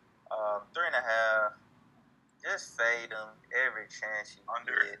Rice. 3.5. Just fade them every chance you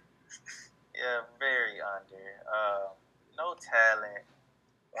get. Yeah, very under. No talent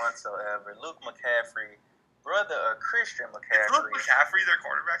whatsoever. Luke McCaffrey, brother of Christian McCaffrey. Is Luke McCaffrey their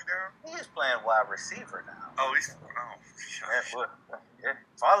quarterback now? He's playing wide receiver now. Oh, Yeah.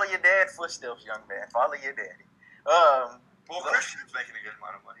 Follow your dad's footsteps, young man. Follow your daddy. Christian's making a good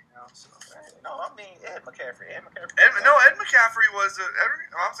amount of money now. So. No, I mean Ed McCaffrey. Ed McCaffrey was.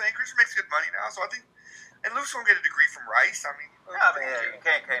 I'm saying Christian makes good money now, so I think. And Luke's gonna get a degree from Rice. You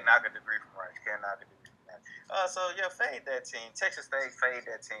can't knock a degree from Rice. Can't knock a degree from that. Fade that team. Texas State, fade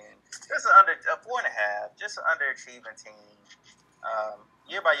that team. Just a 4.5. Just an underachieving team.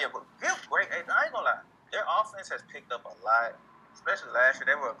 Year by year, but great. I ain't gonna lie. Their offense has picked up a lot, especially last year.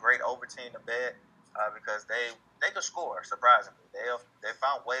 They were a great over team to bet because they could score. Surprisingly, they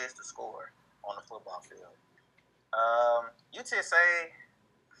found ways to score on the football field. UTSA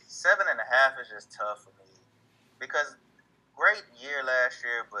 7.5 is just tough for me because great year last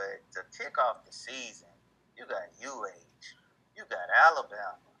year, but to kick off the season, you got UH, you got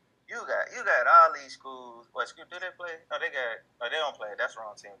Alabama, you got all these schools. What school do they play? No, they don't play. That's the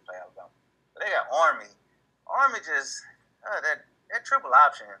wrong team to play Alabama. But they got Army. Army just that triple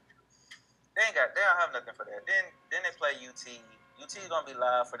option. They don't have nothing for that. Then they play UT. UT is gonna be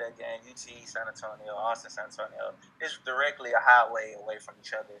live for that game. UT San Antonio, Austin San Antonio. It's directly a highway away from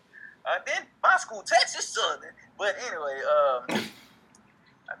each other. Then my school, Texas Southern. But anyway,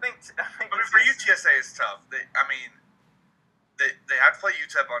 I think for UTSA it's tough. They have to play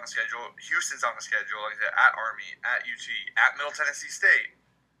UTEP on the schedule. Houston's on the schedule, like I said, at Army, at UT, at Middle Tennessee State,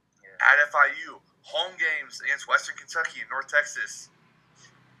 at FIU. Home games against Western Kentucky and North Texas,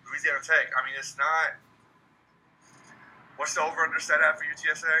 Louisiana Tech. It's not. What's the over/under set at for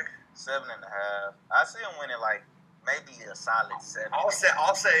UTSA? 7.5. I see them winning maybe a solid 7. I'll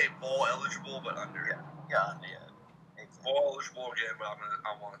say bowl eligible, but under. Yeah, under. Yeah. Exactly. Bowl eligible again, but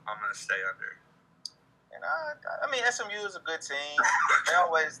I'm gonna stay under. And SMU is a good team. They're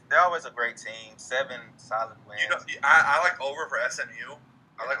always a great team. 7 solid wins. I like over for SMU.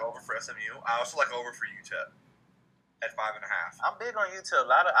 I also like over for UTEP at 5.5. I'm big on UTEP.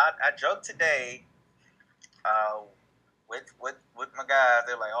 I joked today with my guys.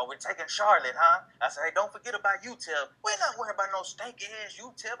 They're like, "Oh, we're taking Charlotte, huh?" I said, "Hey, don't forget about UTEP. We're not worried about no stinky ass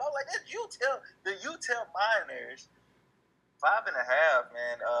UTEP." I was like, "That's UTEP, the UTEP Miners." 5.5,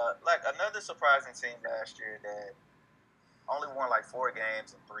 man. Another surprising team last year that only won 4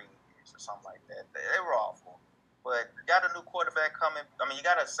 games in 3 years or something like that. They were awful. But you got a new quarterback coming. You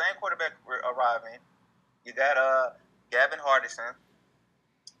got a same quarterback arriving. You got Gavin Hardison.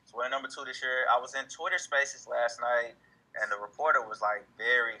 He's wearing number 2 this year. I was in Twitter Spaces last night, and the reporter was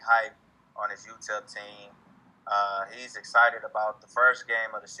very hyped on his UTEP team. He's excited about the first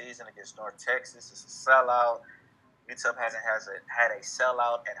game of the season against North Texas. It's a sellout. UTEP hasn't had a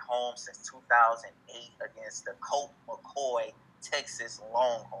sellout at home since 2008 against the Colt McCoy Texas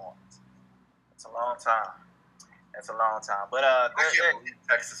Longhorns. It's a long time. That's a long time. But I can't believe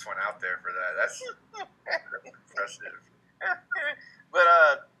Texas went out there for that. That's impressive. But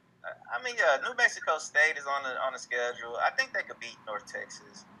I mean, yeah, New Mexico State is on the schedule. I think they could beat North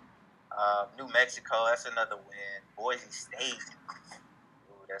Texas. New Mexico, that's another win. Boise State,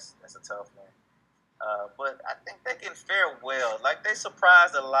 ooh, that's a tough one. But I think they can fare well. Like, they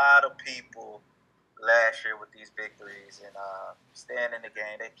surprised a lot of people last year with these victories and staying in the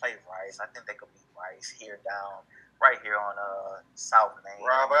game. They play Rice. I think they could beat Rice right here on South Main.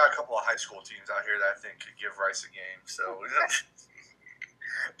 Rob, I got a couple of high school teams out here that I think could give Rice a game. So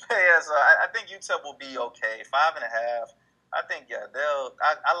yeah, so I think UTEP will be okay. 5.5. I think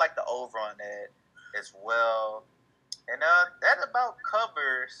I like the over on that as well. And that about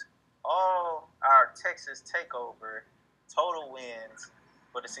covers all our Texas takeover total wins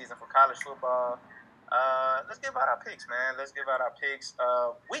for the season for college football. Let's give out our picks, man. Let's give out our picks.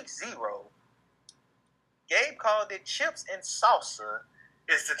 Week 0, Gabe called it chips and salsa.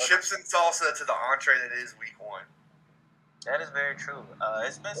 It's the chips and salsa to the entree that is week 1. That is very true.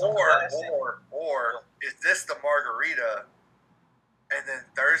 It's been some or is this the margarita? And then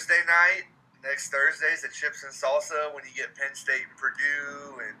next Thursday is the chips and salsa when you get Penn State and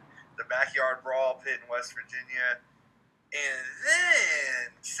Purdue and the backyard brawl pit in West Virginia. And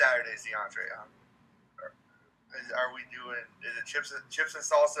then Saturday's the entree. Are we doing, is it chips and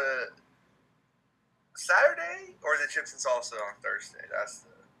salsa Saturday or is it chips and salsa on Thursday? That's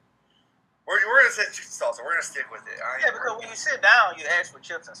the... We're going to say chips and salsa. We're going to stick with it. Yeah, because when you sit down, you ask for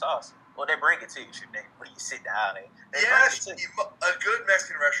chips and salsa. Well, they bring it to you when you sit down. They a good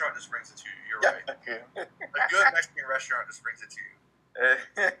Mexican restaurant just brings it to you. You're right. A good Mexican restaurant just brings it to you.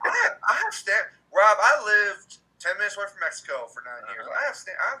 I have Rob, I lived 10 minutes away from Mexico for 9 years. I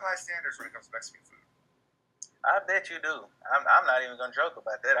have high standards when it comes to Mexican food. I bet you do. I'm not even gonna joke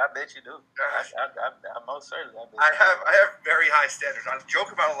about that. I bet you do. I most certainly. I have very high standards. I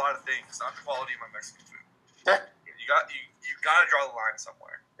joke about a lot of things, not the quality of my Mexican food. you got to draw the line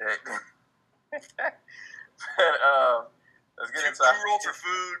somewhere. But let's get into two rules for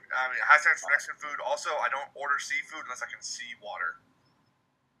food. I mean, high standards for Mexican food. Also, I don't order seafood unless I can see water.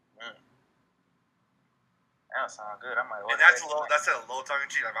 That sounds good. I might order. And that's a little tongue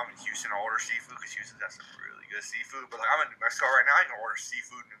in cheek. Like, I'm in Houston, I'll order seafood because Houston's got some really good seafood. But like, I'm in New Mexico right now, I can order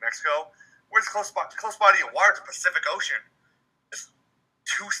seafood in New Mexico. Where's the close body of water? It's the Pacific Ocean. It's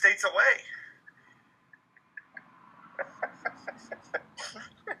 2 states away.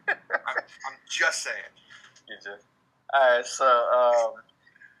 I'm just saying. All right, so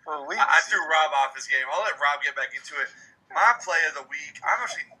I threw Rob off his game. I'll let Rob get back into it. My play of the week. I'm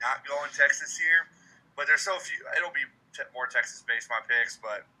actually not going Texas here. But there's so few. It'll be more Texas-based, my picks,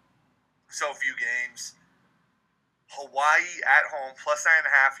 but so few games. Hawaii at home,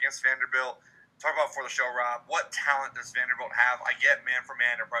 +9.5 against Vanderbilt. Talk about before the show, Rob. What talent does Vanderbilt have? I get man for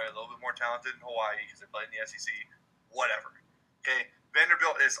man, they're probably a little bit more talented in Hawaii because they play in the SEC. Whatever. Okay,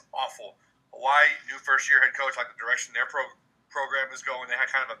 Vanderbilt is awful. Hawaii, new first-year head coach, like the direction their program is going. They had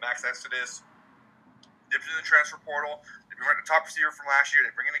kind of a max exodus. Dipped in the transfer portal. They bring the top receiver from last year.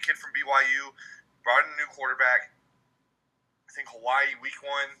 They bring in a kid from BYU. Brought in a new quarterback. I think Hawaii, week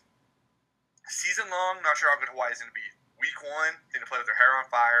 1. Season long, not sure how good Hawaii is going to be. Week 1, they going to play with their hair on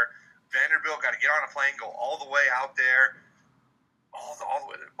fire. Vanderbilt got to get on a plane, go all the way out there. All the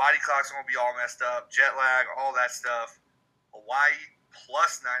way. The body clock's going to be all messed up. Jet lag, all that stuff. Hawaii,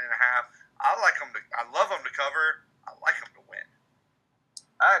 +9.5. I love them to cover. I like them to win.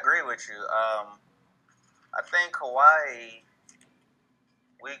 I agree with you. I think Hawaii,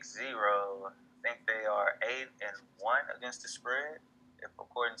 week 0... I think they are 8-1 against the spread, if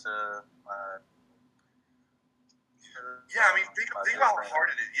according to yeah, I mean, think about how hard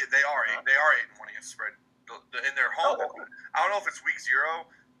it is. Yeah, they are 8-1 against the spread in their home. I don't know if it's week 0,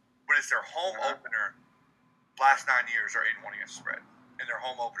 but it's their home opener. Last 9 years are 8-1 against the spread in their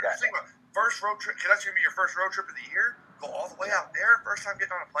home opener. Think about first road trip. Because that's gonna be your first road trip of the year. Go all the way out there. First time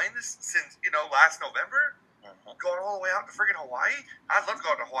getting on a plane since last November. Going all the way out to freaking Hawaii. I'd love to go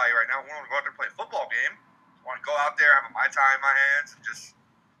out to Hawaii right now. I want to go out there and play a football game. I want to go out there, have a Mai Tai in my hands, and just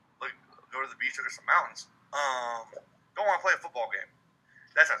go to the beach, look at some mountains. Don't want to play a football game.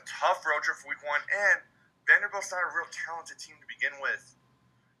 That's a tough road trip for week 1. And Vanderbilt's not a real talented team to begin with.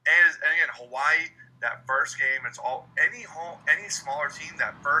 And again, Hawaii, that first game, it's all any smaller team.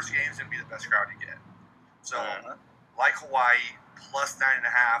 That first game is going to be the best crowd you get. So, like Hawaii,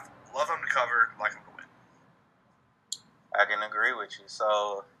 +9.5. Love them to cover. Like them to win. I can agree with you.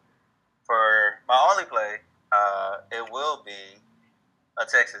 So, for my only play, It will be a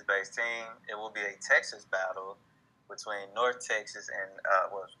Texas-based team. It will be a Texas battle between North Texas and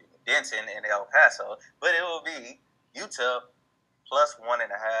Denton and El Paso. But it will be UTEP plus 1.5.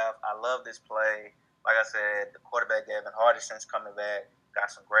 I love this play. Like I said, the quarterback Gavin Hardison's coming back.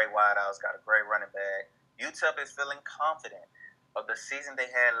 Got some great wideouts. Got a great running back. UTEP is feeling confident of the season they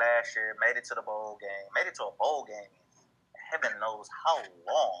had last year. Made it to the bowl game. Made it to a bowl game. Heaven knows how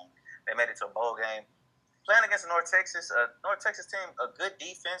long they made it to a bowl game. Playing against North Texas team, a good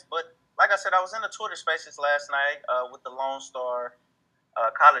defense. But like I said, I was in the Twitter Spaces last night with the Lone Star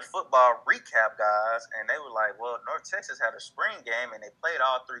college football recap guys, and they were like, "Well, North Texas had a spring game, and they played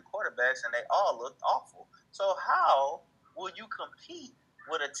all three quarterbacks, and they all looked awful. So how will you compete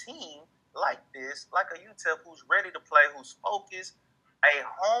with a team like this, like a UTEP who's ready to play, who's focused, a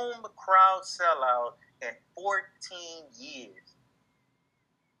home crowd sellout in 14 years?"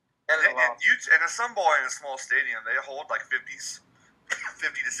 And a Sun Bowl in a small stadium, they hold like 50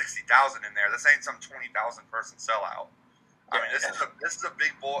 to 60,000 in there. This ain't some 20,000 person sellout. I mean, this is a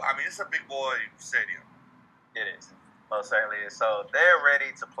big boy. I mean, it's a big boy stadium. It is, most certainly is. So they're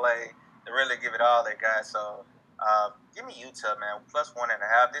ready to play. They really give it all they got. So give me UTEP, man, plus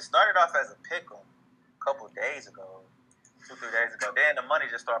 1.5. This started off as a pick 'em a couple of days ago, 2-3 days ago. Then the money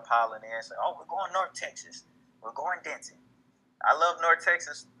just started piling in. Saying, "Oh, we're going North Texas. We're going Denton." I love North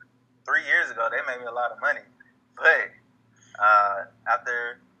Texas. 3 years ago, they made me a lot of money. But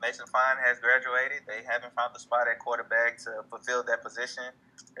after Mason Fine has graduated, they haven't found the spot at quarterback to fulfill that position.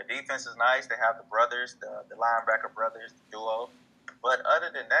 Their defense is nice. They have the brothers, the linebacker brothers, the duo. But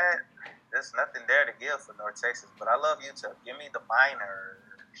other than that, there's nothing there to give for North Texas. But I love UTEP. Give me the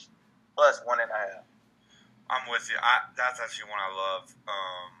Miners plus 1.5. I'm with you. That's actually one I love.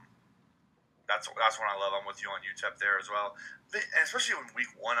 That's one I love. I'm with you on UTEP there as well. And especially in week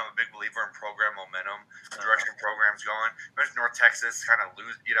one, I'm a big believer in program momentum, the direction programs going. Imagine North Texas kind of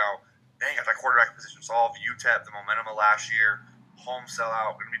lose, dang, got that quarterback position solved. UTEP, the momentum of last year, home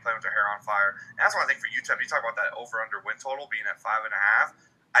sellout, going to be playing with their hair on fire. And that's what I think for UTEP. You talk about that over/under win total being at 5.5.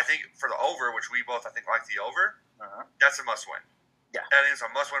 I think for the over, which we both I think like the over, that's a must win. Yeah, I think it's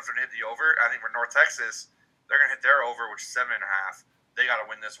a must win for them to hit the over. I think for North Texas, they're going to hit their over, which is 7.5. They got to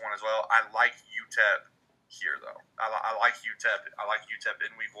win this one as well. I like UTEP here, though. I like UTEP. I like UTEP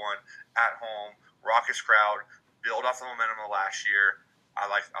in week one at home, raucous crowd, build off the momentum of last year.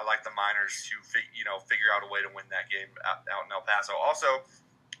 I like the Miners to figure out a way to win that game out in El Paso. Also,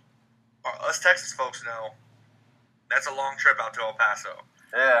 us Texas folks know that's a long trip out to El Paso.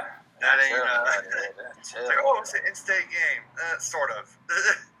 Yeah, that ain't. It's like, it's an in-state game, sort of.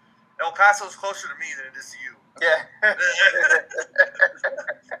 El Paso is closer to me than it is to you. Yeah.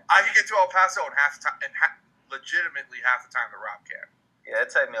 I can get to El Paso in legitimately half the time that Rob can. Yeah, it'd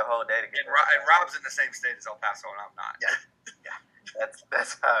take me a whole day to get there. And Rob's in the same state as El Paso, and I'm not. Yeah.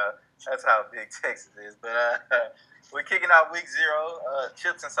 That's how big Texas is. But we're kicking out week 0.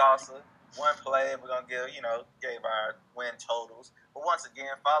 Chips and salsa. One play. We're gonna gave our win totals. But once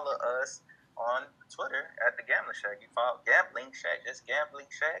again, follow us on Twitter at the Gambling Shack. You follow Gambling Shack, just Gambling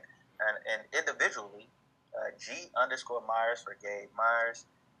Shack, and individually. G_Myers for Gabe Myers,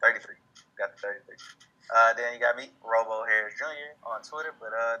 33. Got the 33. Then you got me, Robo Harris Jr. on Twitter.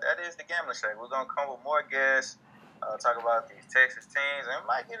 But that is the Gambling Shack. We're going to come with more guests, talk about these Texas teams, and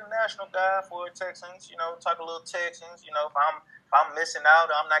might get a national guy for Texans, talk a little Texans. If I'm missing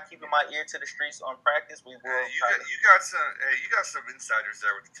out, I'm not keeping my ear to the streets on practice. We will. You got some insiders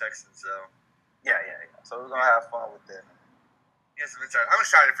there with the Texans, though. Yeah. So we're going to have fun with that. Yeah, some insiders. I'm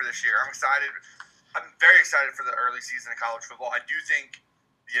excited for this year. I'm very excited for the early season of college football. I do think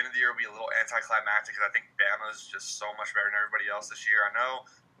the end of the year will be a little anticlimactic because I think Bama's just so much better than everybody else this year. I know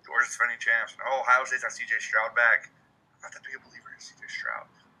Georgia's defending champs. Ohio State's got C.J. Stroud back. I'm not that big a believer in C.J. Stroud.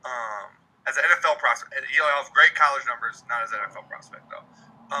 As an NFL prospect, he'll have great college numbers, not as an NFL prospect, though.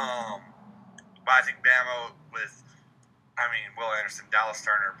 But I think Bama with, Will Anderson, Dallas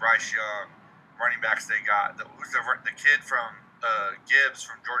Turner, Bryce Young, running backs they got. Who's the kid from Gibbs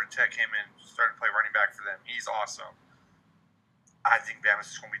from Georgia Tech came in, started to play running back for them. He's awesome. I think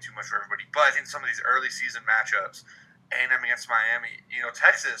Bama's just going to be too much for everybody. But I think some of these early season matchups, A&M against Miami,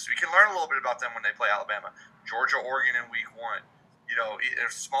 Texas, we can learn a little bit about them when they play Alabama. Georgia, Oregon in week 1.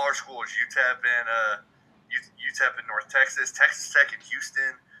 Smaller schools, UTEP and North Texas, Texas Tech and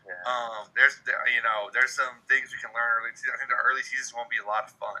Houston. Yeah. There's some things we can learn early season. I think the early season is going to be a lot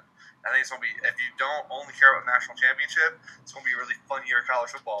of fun. I think it's going to be, if you don't only care about national championship, it's going to be a really fun year of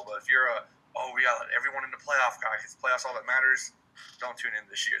college football. But if you're we got to let everyone in the playoff guy because playoffs all that matters, don't tune in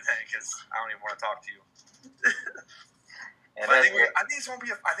this year then because I don't even want to talk to you. But I think we're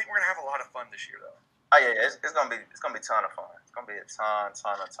going to have a lot of fun this year though. Oh yeah, it's gonna be a ton of fun. It's gonna be a ton of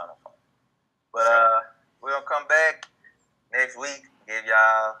fun. But we're gonna come back next week. Give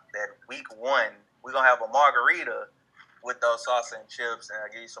y'all that week 1. We're gonna have a margarita with those salsa and chips, and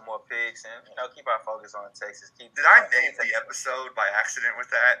I'll give you some more picks, and keep our focus on Texas. Did I name the episode by accident with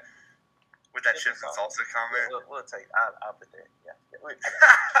that? With that chips and salsa comment? Yeah, we'll take. I'll put that. Yeah.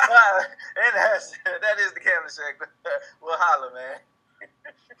 And that is the Camden Shack. We'll holler, man.